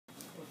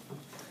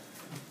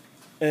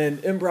An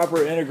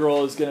improper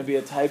integral is going to be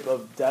a type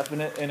of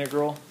definite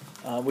integral.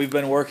 We've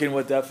been working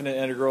with definite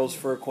integrals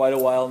for quite a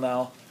while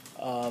now.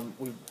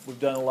 We've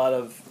done a lot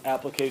of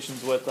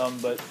applications with them,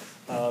 but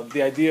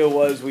the idea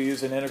was we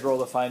use an integral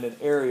to find an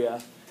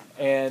area,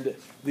 and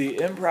the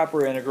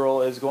improper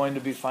integral is going to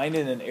be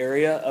finding an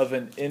area of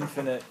an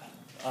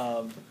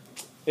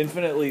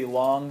infinitely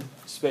long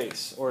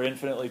space or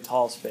infinitely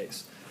tall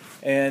space.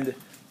 And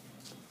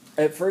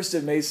at first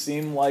it may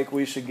seem like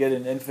we should get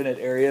an infinite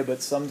area,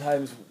 but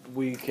sometimes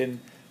we can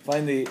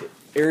find the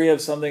area of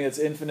something that's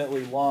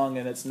infinitely long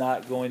and it's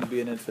not going to be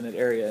an infinite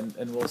area,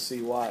 and we'll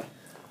see why.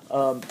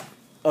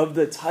 Of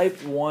the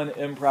type 1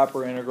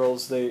 improper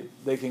integrals,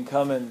 they can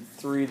come in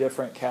 3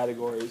 different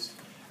categories.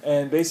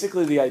 And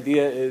basically the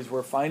idea is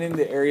we're finding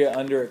the area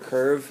under a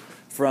curve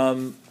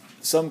from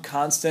some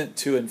constant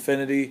to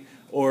infinity,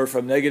 or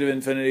from negative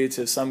infinity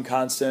to some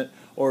constant,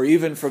 or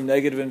even from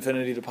negative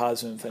infinity to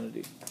positive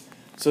infinity.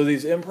 So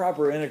these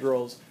improper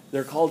integrals,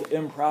 they're called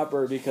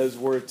improper because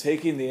we're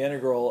taking the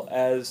integral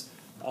as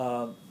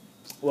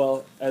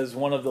as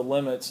one of the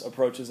limits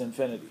approaches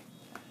infinity.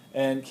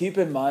 And keep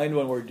in mind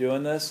when we're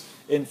doing this,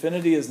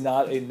 infinity is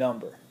not a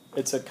number.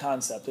 It's a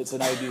concept. It's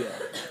an idea.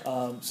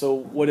 So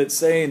what it's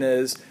saying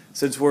is,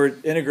 since we're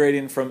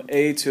integrating from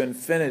a to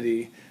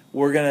infinity,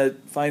 we're going to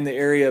find the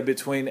area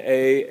between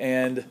a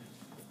and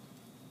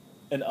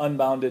an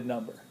unbounded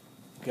number.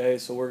 Okay,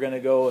 so we're going to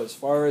go as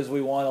far as we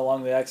want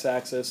along the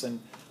x-axis and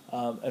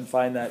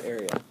find that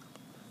area.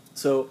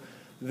 So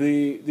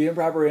the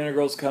improper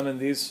integrals come in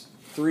these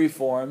 3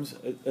 forms,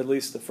 at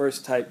least the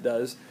first type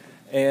does.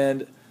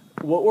 And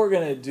what we're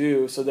going to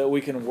do so that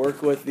we can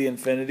work with the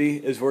infinity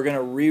is we're going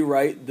to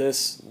rewrite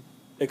this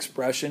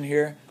expression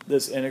here,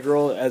 this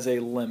integral, as a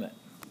limit.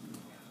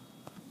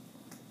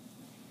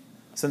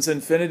 Since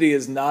infinity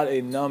is not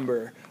a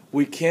number,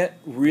 we can't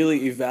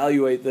really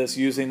evaluate this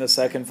using the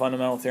second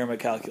fundamental theorem of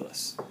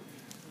calculus.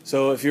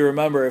 So if you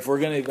remember, if we're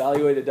going to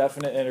evaluate a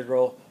definite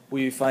integral,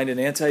 we find an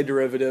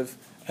antiderivative,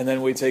 and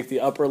then we take the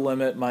upper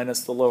limit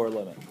minus the lower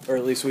limit. Or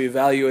at least we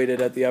evaluate it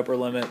at the upper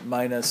limit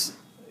minus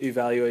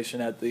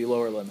evaluation at the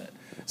lower limit.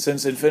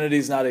 Since infinity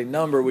is not a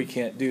number, we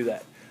can't do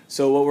that.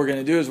 So what we're going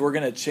to do is we're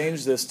going to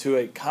change this to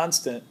a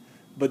constant,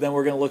 but then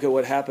we're going to look at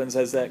what happens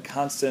as that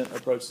constant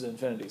approaches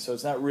infinity. So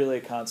it's not really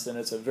a constant,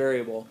 it's a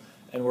variable,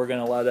 and we're going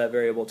to allow that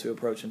variable to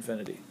approach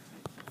infinity.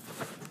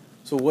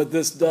 So what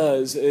this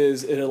does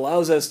is it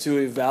allows us to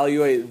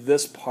evaluate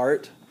this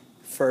part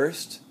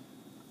first.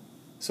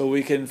 So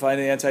we can find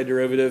the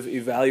antiderivative,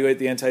 evaluate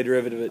the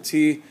antiderivative at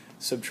t,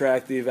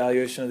 subtract the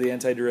evaluation of the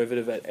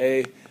antiderivative at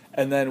a,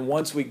 and then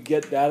once we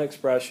get that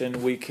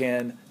expression, we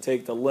can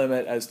take the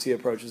limit as t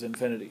approaches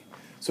infinity.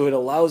 So it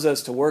allows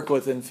us to work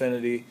with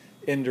infinity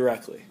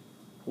indirectly.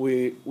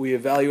 We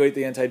evaluate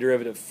the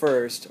antiderivative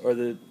first, or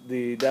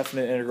the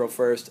definite integral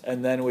first,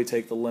 and then we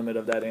take the limit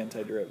of that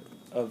antiderivative,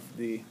 of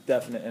the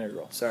definite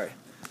integral.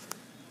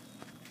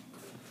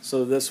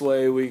 So this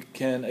way we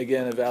can,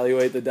 again,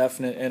 evaluate the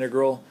definite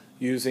integral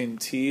using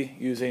t,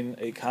 using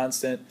a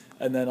constant,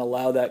 and then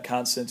allow that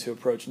constant to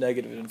approach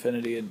negative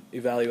infinity and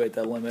evaluate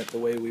that limit the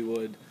way we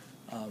would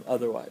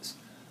otherwise.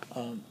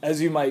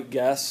 As you might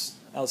guess,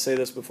 I'll say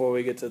this before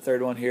we get to the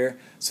third one here,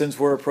 since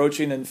we're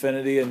approaching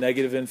infinity and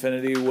negative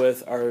infinity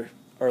with our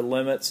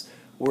limits,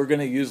 we're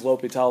going to use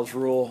L'Hopital's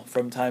rule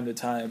from time to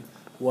time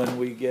when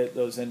we get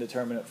those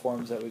indeterminate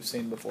forms that we've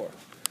seen before.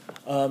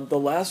 The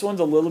last one's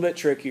a little bit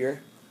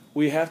trickier.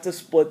 We have to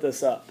split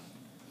this up.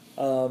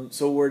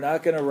 So we're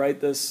not going to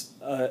write this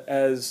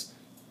as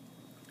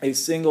a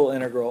single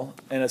integral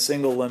and a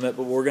single limit,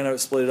 but we're going to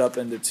split it up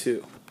into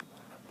 2.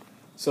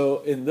 So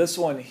in this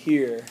one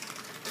here,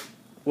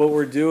 what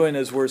we're doing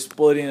is we're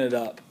splitting it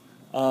up.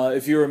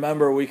 If you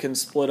remember, we can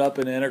split up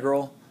an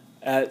integral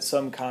at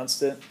some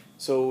constant.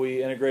 So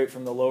we integrate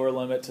from the lower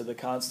limit to the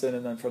constant,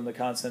 and then from the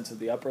constant to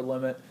the upper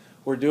limit.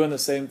 We're doing the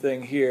same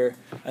thing here,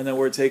 and then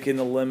we're taking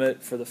the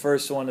limit for the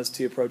first one as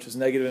t approaches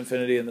negative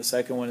infinity, and the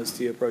second one as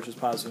t approaches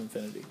positive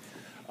infinity.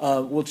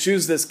 We'll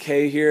choose this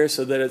k here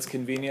so that it's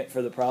convenient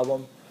for the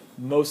problem.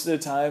 Most of the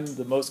time,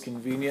 the most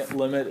convenient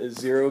limit is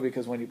 0,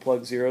 because when you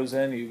plug zeros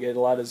in, you get a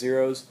lot of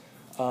zeros.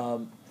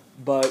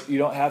 But you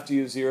don't have to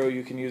use 0.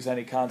 You can use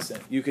any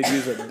constant. You could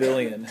use a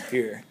billion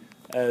here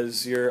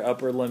as your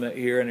upper limit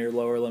here and your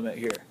lower limit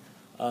here.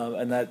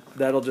 And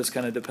that'll just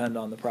kind of depend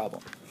on the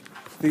problem.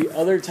 The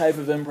other type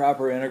of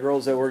improper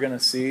integrals that we're going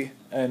to see,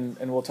 and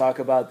we'll talk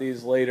about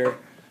these later,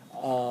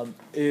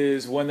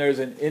 is when there's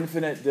an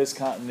infinite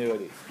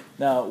discontinuity.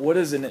 Now, what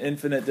does an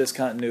infinite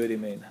discontinuity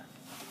mean?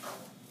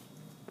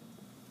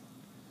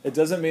 It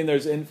doesn't mean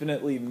there's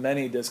infinitely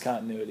many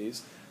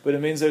discontinuities, but it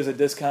means there's a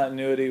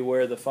discontinuity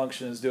where the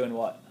function is doing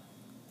what?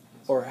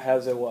 Or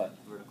has a what?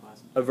 Vertical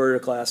asymptote. A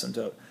vertical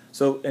asymptote.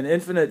 So an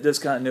infinite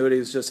discontinuity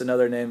is just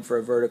another name for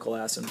a vertical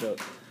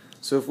asymptote.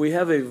 So if we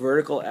have a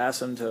vertical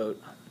asymptote,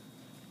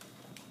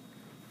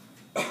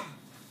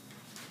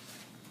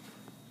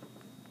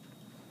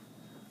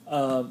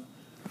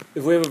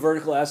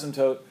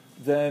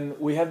 then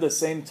we have the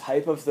same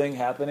type of thing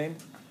happening,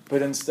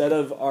 but instead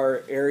of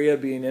our area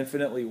being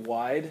infinitely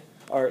wide,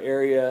 our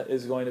area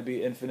is going to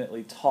be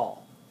infinitely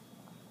tall.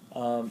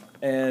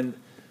 And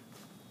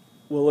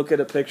we'll look at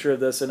a picture of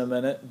this in a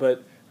minute,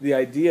 but the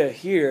idea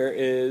here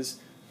is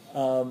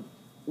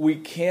we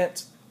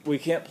can't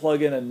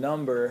plug in a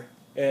number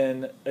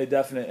in a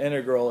definite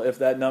integral if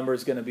that number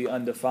is going to be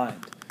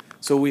undefined.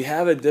 So we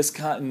have a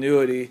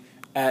discontinuity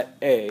at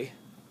a.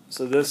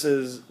 So this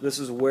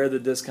is where the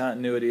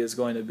discontinuity is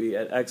going to be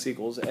at x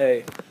equals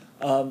a.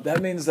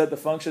 That means that the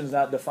function is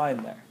not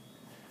defined there.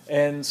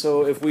 And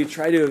so if we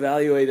try to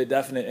evaluate a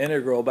definite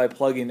integral by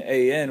plugging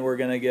a in, we're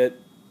going to get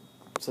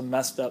some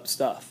messed up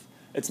stuff.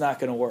 It's not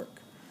going to work.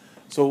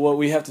 So what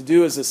we have to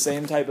do is the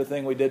same type of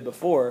thing we did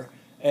before,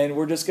 and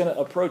we're just going to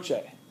approach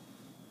a.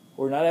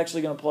 We're not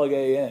actually going to plug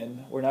a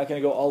in. We're not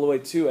going to go all the way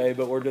to a,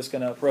 but we're just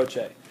going to approach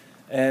a.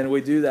 And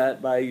we do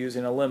that by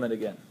using a limit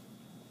again.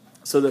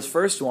 So this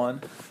first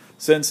one,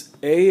 since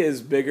a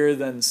is bigger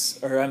than,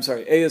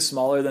 a is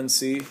smaller than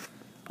c,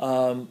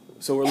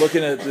 so we're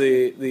looking at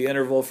the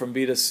interval from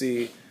b to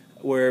c,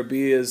 where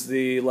b is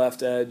the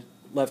left end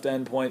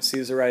point, c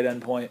is the right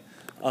end point.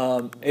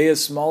 A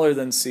is smaller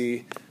than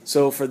c,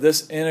 so for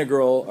this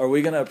integral, are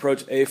we going to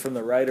approach a from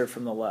the right or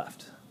from the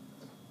left?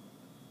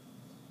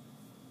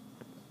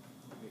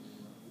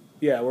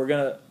 Yeah, we're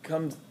going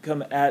to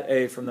come at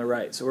a from the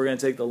right. So we're going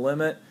to take the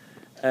limit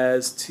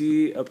as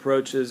t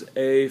approaches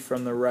a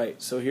from the right.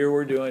 So here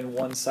we're doing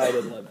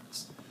one-sided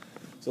limits.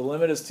 So the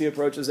limit as t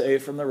approaches a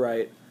from the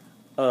right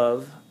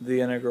of the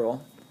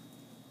integral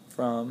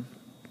from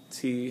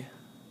t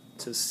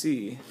to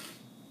c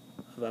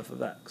of f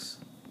of x.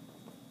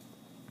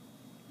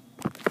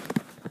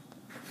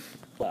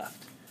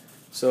 Left.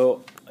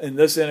 So in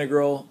this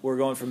integral, we're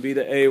going from b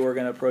to a, we're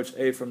going to approach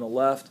a from the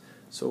left.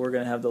 So we're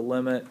going to have the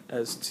limit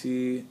as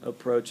t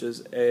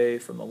approaches a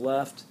from the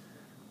left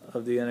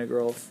of the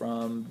integral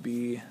from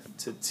b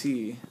to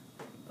t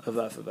of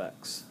f of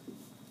x.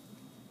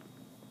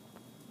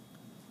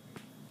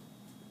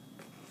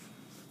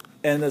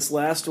 And this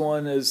last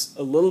one is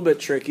a little bit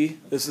tricky.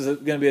 This is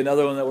going to be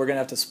another one that we're going to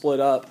have to split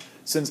up.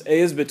 Since a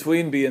is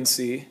between b and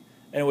c,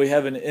 and we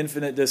have an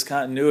infinite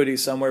discontinuity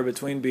somewhere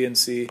between b and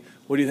c,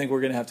 what do you think we're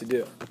going to have to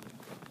do?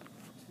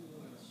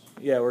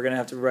 Yeah, we're going to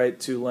have to write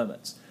two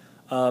limits.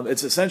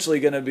 It's essentially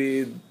going to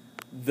be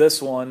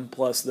this one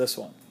plus this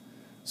one.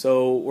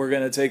 So we're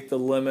going to take the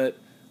limit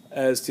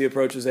as t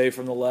approaches a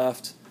from the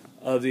left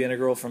of the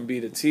integral from b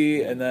to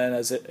t, and then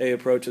as a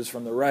approaches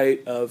from the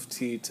right of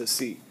t to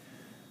c.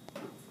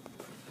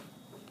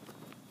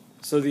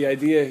 So the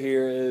idea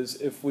here is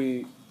if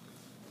we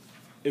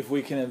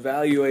can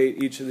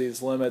evaluate each of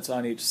these limits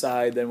on each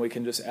side, then we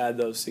can just add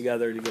those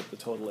together to get the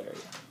total area.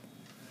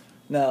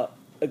 Now,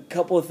 a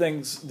couple of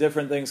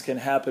different things can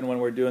happen when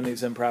we're doing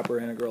these improper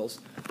integrals.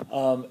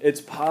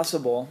 It's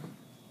possible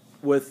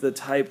with the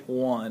type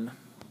 1,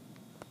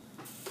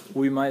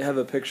 we might have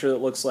a picture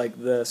that looks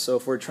like this. So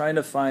if we're trying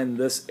to find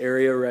this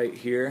area right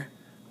here,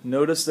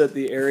 notice that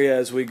the area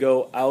as we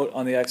go out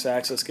on the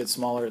x-axis gets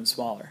smaller and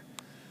smaller.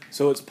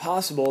 So it's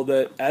possible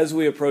that as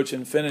we approach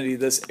infinity,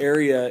 this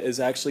area is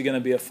actually going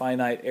to be a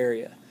finite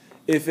area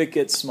if it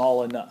gets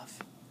small enough.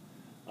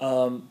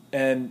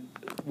 And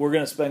we're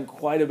going to spend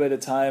quite a bit of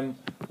time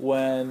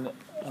when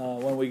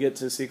we get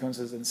to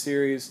sequences in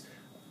series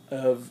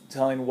of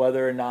telling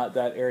whether or not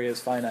that area is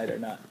finite or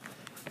not.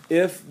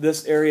 If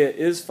this area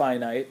is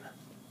finite,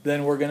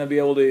 then we're going to be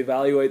able to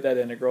evaluate that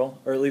integral,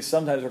 or at least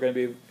sometimes we're going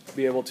to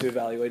be able to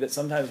evaluate it.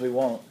 Sometimes we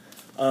won't.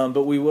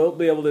 But we will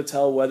be able to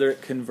tell whether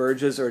it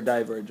converges or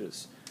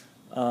diverges.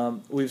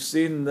 We've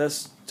seen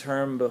this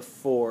term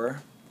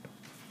before,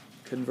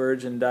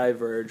 converge and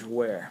diverge,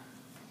 where?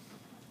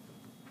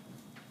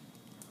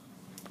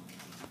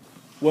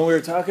 When we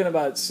were talking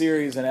about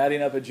series and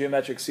adding up a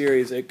geometric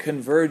series, it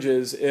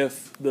converges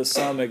if the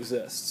sum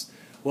exists.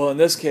 Well, in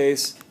this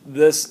case,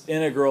 this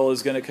integral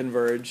is going to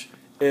converge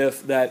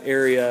if that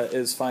area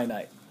is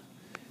finite.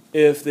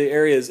 If the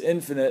area is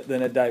infinite,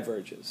 then it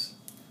diverges.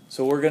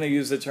 So we're going to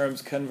use the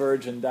terms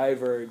converge and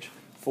diverge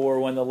for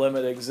when the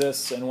limit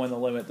exists and when the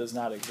limit does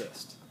not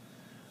exist.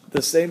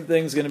 The same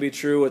thing is going to be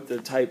true with the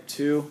type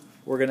 2.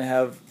 We're going to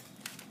have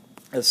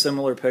a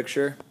similar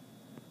picture.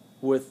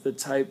 With the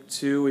type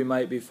 2, we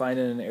might be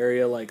finding an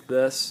area like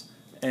this,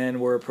 and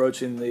we're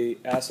approaching the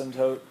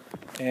asymptote.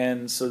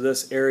 And so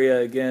this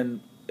area,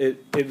 again,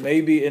 it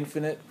may be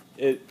infinite,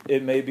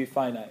 it may be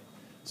finite.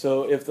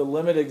 So if the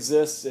limit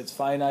exists, it's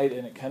finite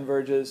and it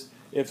converges.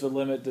 If the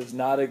limit does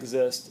not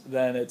exist,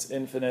 then it's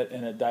infinite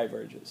and it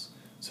diverges.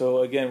 So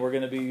again, we're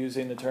going to be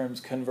using the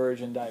terms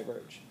converge and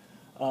diverge.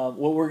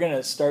 What we're going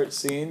to start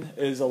seeing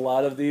is a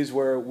lot of these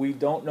where we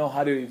don't know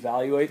how to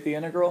evaluate the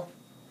integral,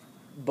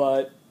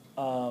 but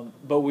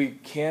we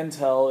can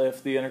tell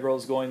if the integral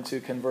is going to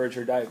converge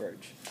or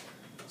diverge.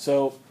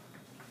 So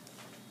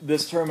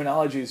this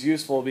terminology is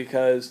useful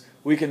because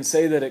we can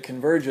say that it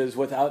converges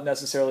without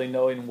necessarily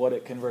knowing what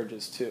it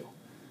converges to.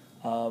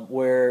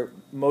 Where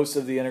most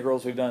of the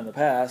integrals we've done in the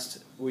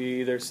past,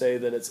 we either say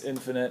that it's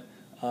infinite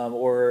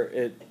or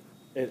it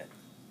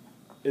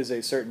is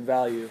a certain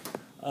value.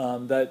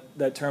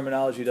 That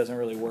terminology doesn't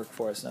really work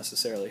for us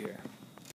necessarily here.